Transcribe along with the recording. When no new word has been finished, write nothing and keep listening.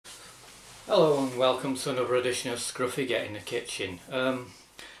Hello and welcome to another edition of Scruffy Get in the Kitchen.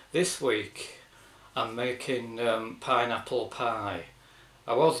 This week I'm making pineapple pie.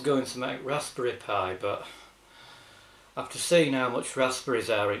 I was going to make raspberry pie, but after seeing how much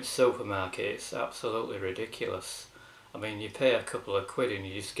raspberries are in the supermarket, it's absolutely ridiculous. I mean, you pay a couple of quid and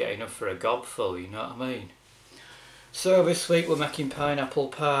you just get enough for a gobful, you know what I mean? So this week we're making pineapple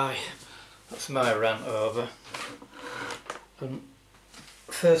pie. That's my rant over. And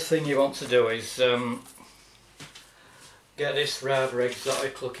first thing you want to do is get this rather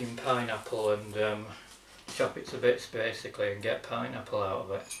exotic looking pineapple and chop it to bits basically and get pineapple out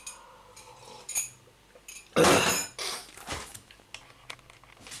of it.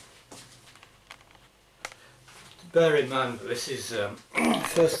 Bear in mind that this is the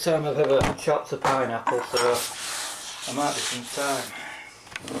first time I've ever chopped a pineapple, so I might be some time.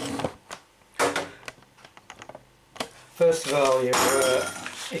 First of all, you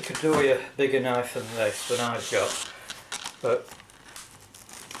could do with a bigger knife than this than I've got, but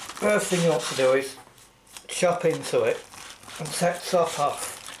first thing you want to do is chop into it and take top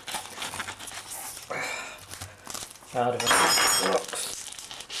off. Out of it.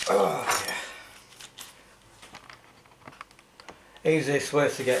 Oh, yeah. Easiest way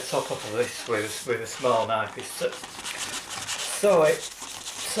to get top off of this with a small knife is to sew it,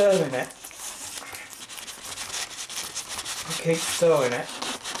 turning it. Keep sewing it,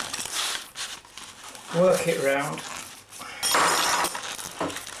 work it round.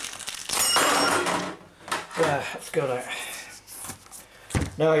 Yeah, that's got it.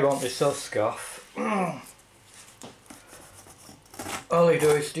 Now you want this husk off. All you do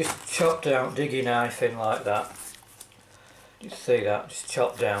is just chop down, dig your knife in like that. Just see that, just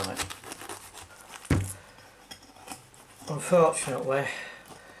chop down it. Unfortunately,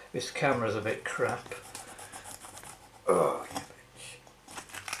 this camera's a bit crap. Oh, you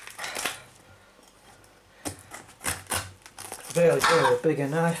bitch. Barely do a bigger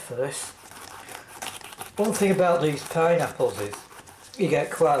knife for this. One thing about these pineapples is you get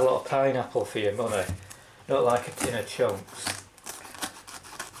quite a lot of pineapple for your money. Not like a tin of chunks.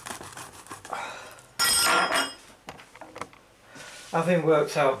 Having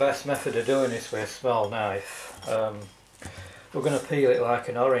worked out best method of doing this with a small knife, we're going to peel it like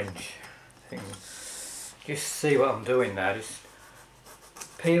an orange. Just see what I'm doing there, just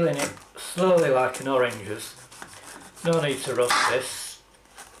peeling it slowly like an orange. There's no need to rush this.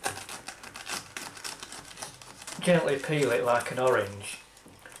 Gently peel it like an orange,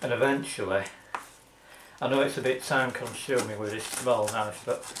 and eventually, I know it's a bit time consuming with this small knife,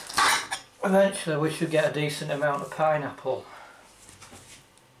 but eventually we should get a decent amount of pineapple.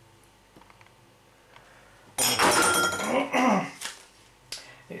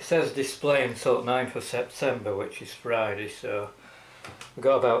 It says display until 9th of September, which is Friday, so we've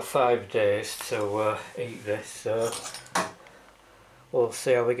got about 5 days to eat this, so we'll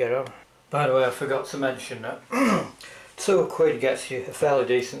see how we get on. By the way, I forgot to mention that £2 gets you a fairly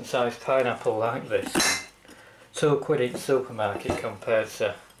decent sized pineapple like this. £2 in the supermarket compared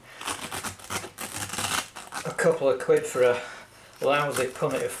to a couple of quid for a lousy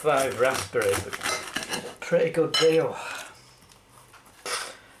punnet of 5 raspberries. Pretty good deal.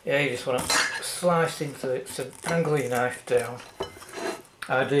 Yeah, you just want to slice into it, so angle your knife down.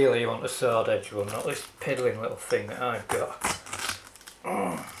 Ideally you want a sword edge one, not this piddling little thing that I've got.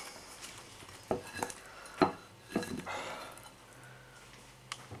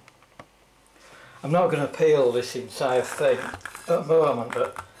 I'm not going to peel this entire thing at the moment,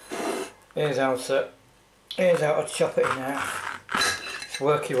 but here's how to chop it in half. Just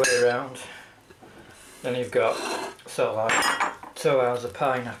work your way around. Then you've got sort of like 2 hours of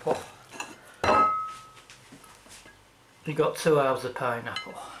pineapple. You've got 2 hours of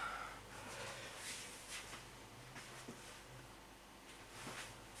pineapple.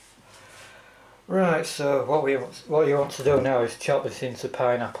 Right, so what you want to do now is chop this into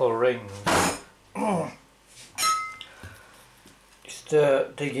pineapple rings. Just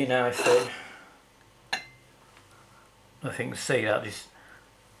dig your knife in. I think you can see that. Just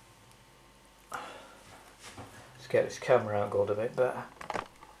get this camera angled a bit better.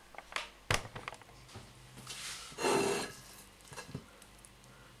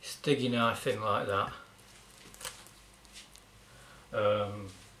 Just dig your knife in like that.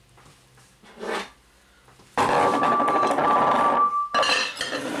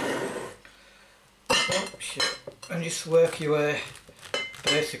 And just work your way,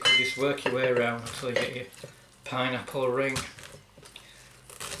 basically just work your way around until you get your pineapple ring.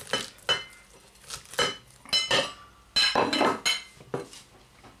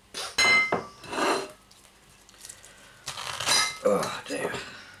 Oh dear.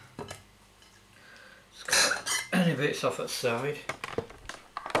 bits off at the side.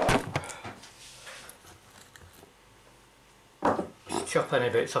 Just chop any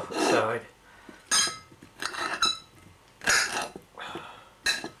bits off at the side.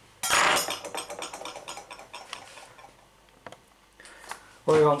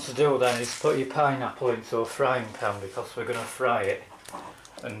 What you want to do then is put your pineapple into a frying pan, because we're going to fry it,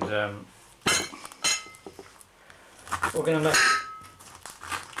 and we're going to make it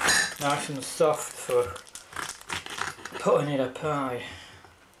nice and soft for putting in a pie.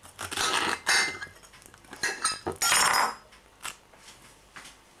 I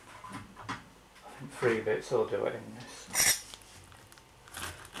think 3 bits will do it in this.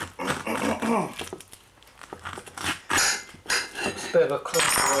 It's a bit of a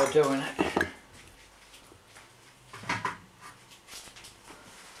clunky way of doing it.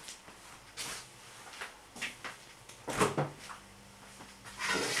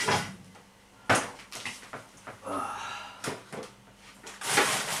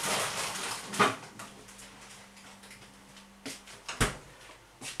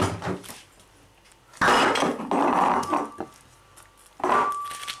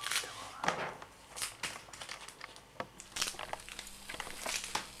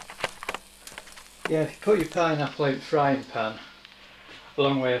 Yeah, if you put your pineapple in the frying pan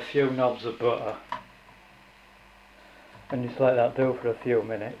along with a few knobs of butter and just let that do for a few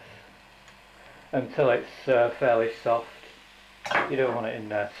minutes until it's fairly soft. You don't want it in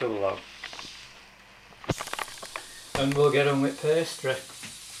there too long. And we'll get on with pastry.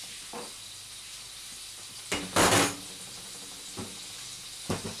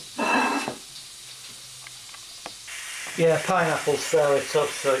 Yeah, pineapple's fairly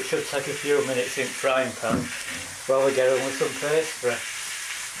tough, so it should take a few minutes in frying pan while we get on with some pastry.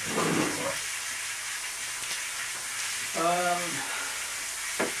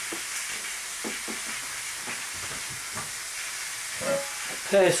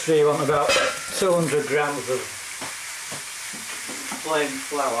 Pastry, you want about 200 grams of plain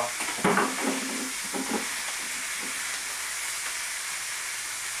flour.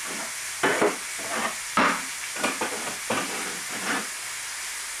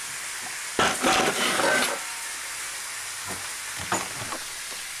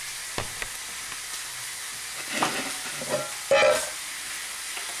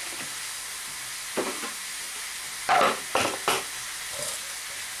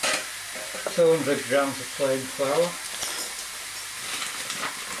 200 grams of plain flour.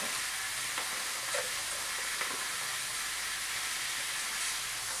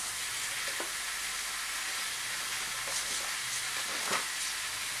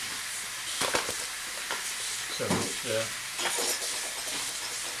 So much there.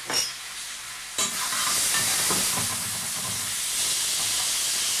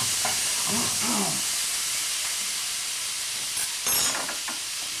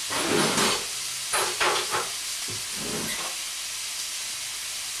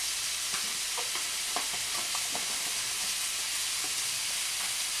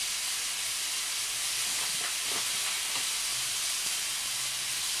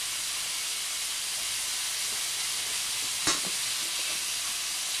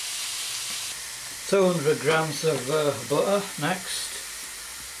 Two 200 grams of butter next.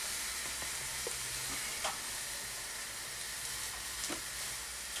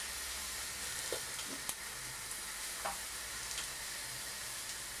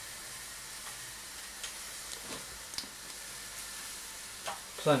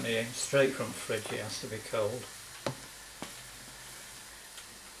 Plenty in, straight from the fridge, it has to be cold.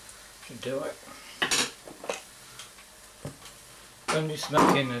 Should do it. And just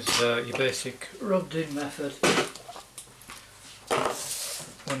making as your basic rubbed in method.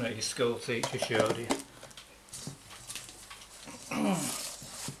 One that your school teacher showed you.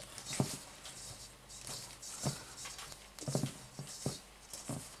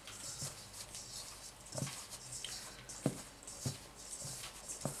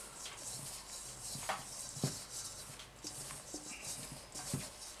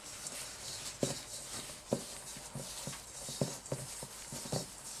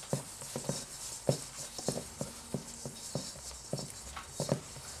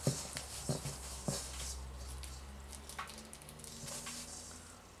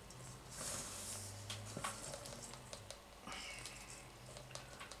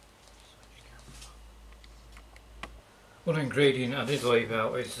 One ingredient I did leave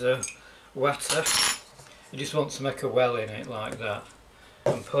out is water. You just want to make a well in it like that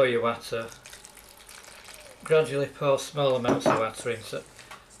and pour your water. Gradually pour small amounts of water into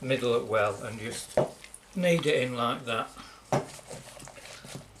the middle of the well and just knead it in like that.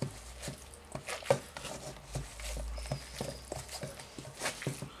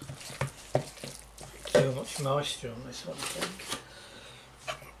 much moisture on this one, I think.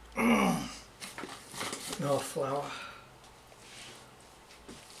 No flour.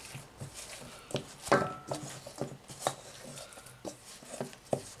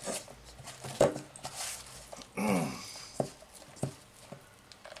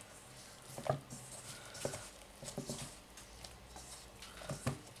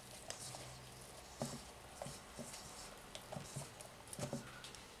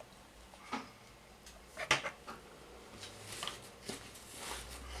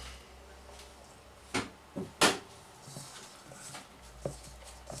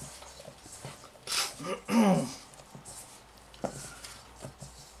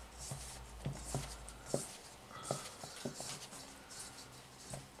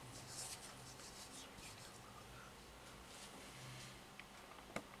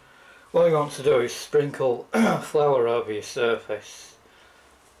 What you want to do is sprinkle flour over your surface.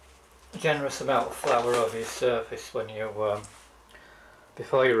 A generous amount of flour over your surface when you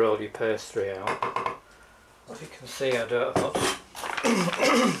before you roll your pastry out. As you can see, I don't have much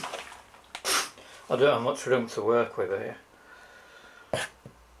I don't have much room to work with here.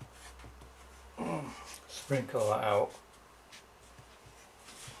 Sprinkle that out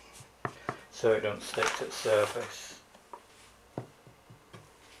so it don't stick to the surface.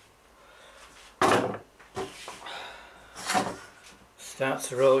 Start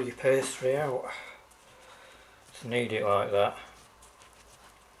to roll your pastry out. Just knead it like that.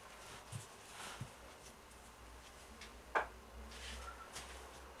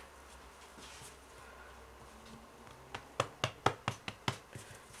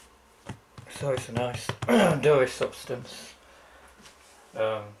 So it's a nice doughy substance.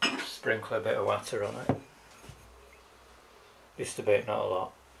 Sprinkle a bit of water on it. Just a bit, not a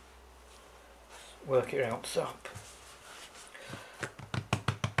lot. Work it out top.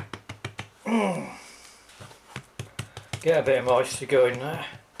 Get a bit of moisture going there.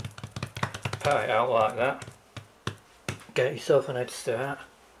 Pat it out like that. Get yourself an head start.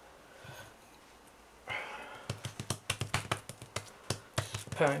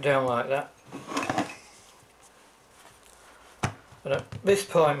 Pat it down like that. And at this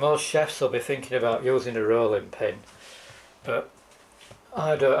point most chefs will be thinking about using a rolling pin, but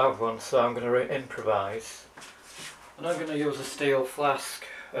I don't have one, so I'm going to improvise. And I'm going to use a steel flask.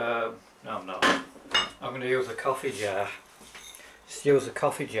 No, I'm not. I'm going to use a coffee jar. Just use a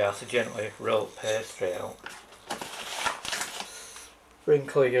coffee jar to gently roll pastry out.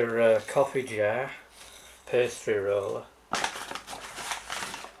 Sprinkle your coffee jar, pastry roller,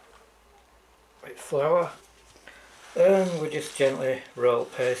 with flour, and we just gently roll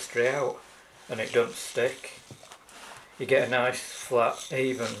pastry out, and it doesn't stick. You get a nice flat,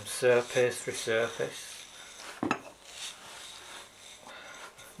 even pastry surface.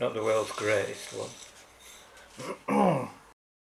 Not the world's greatest one.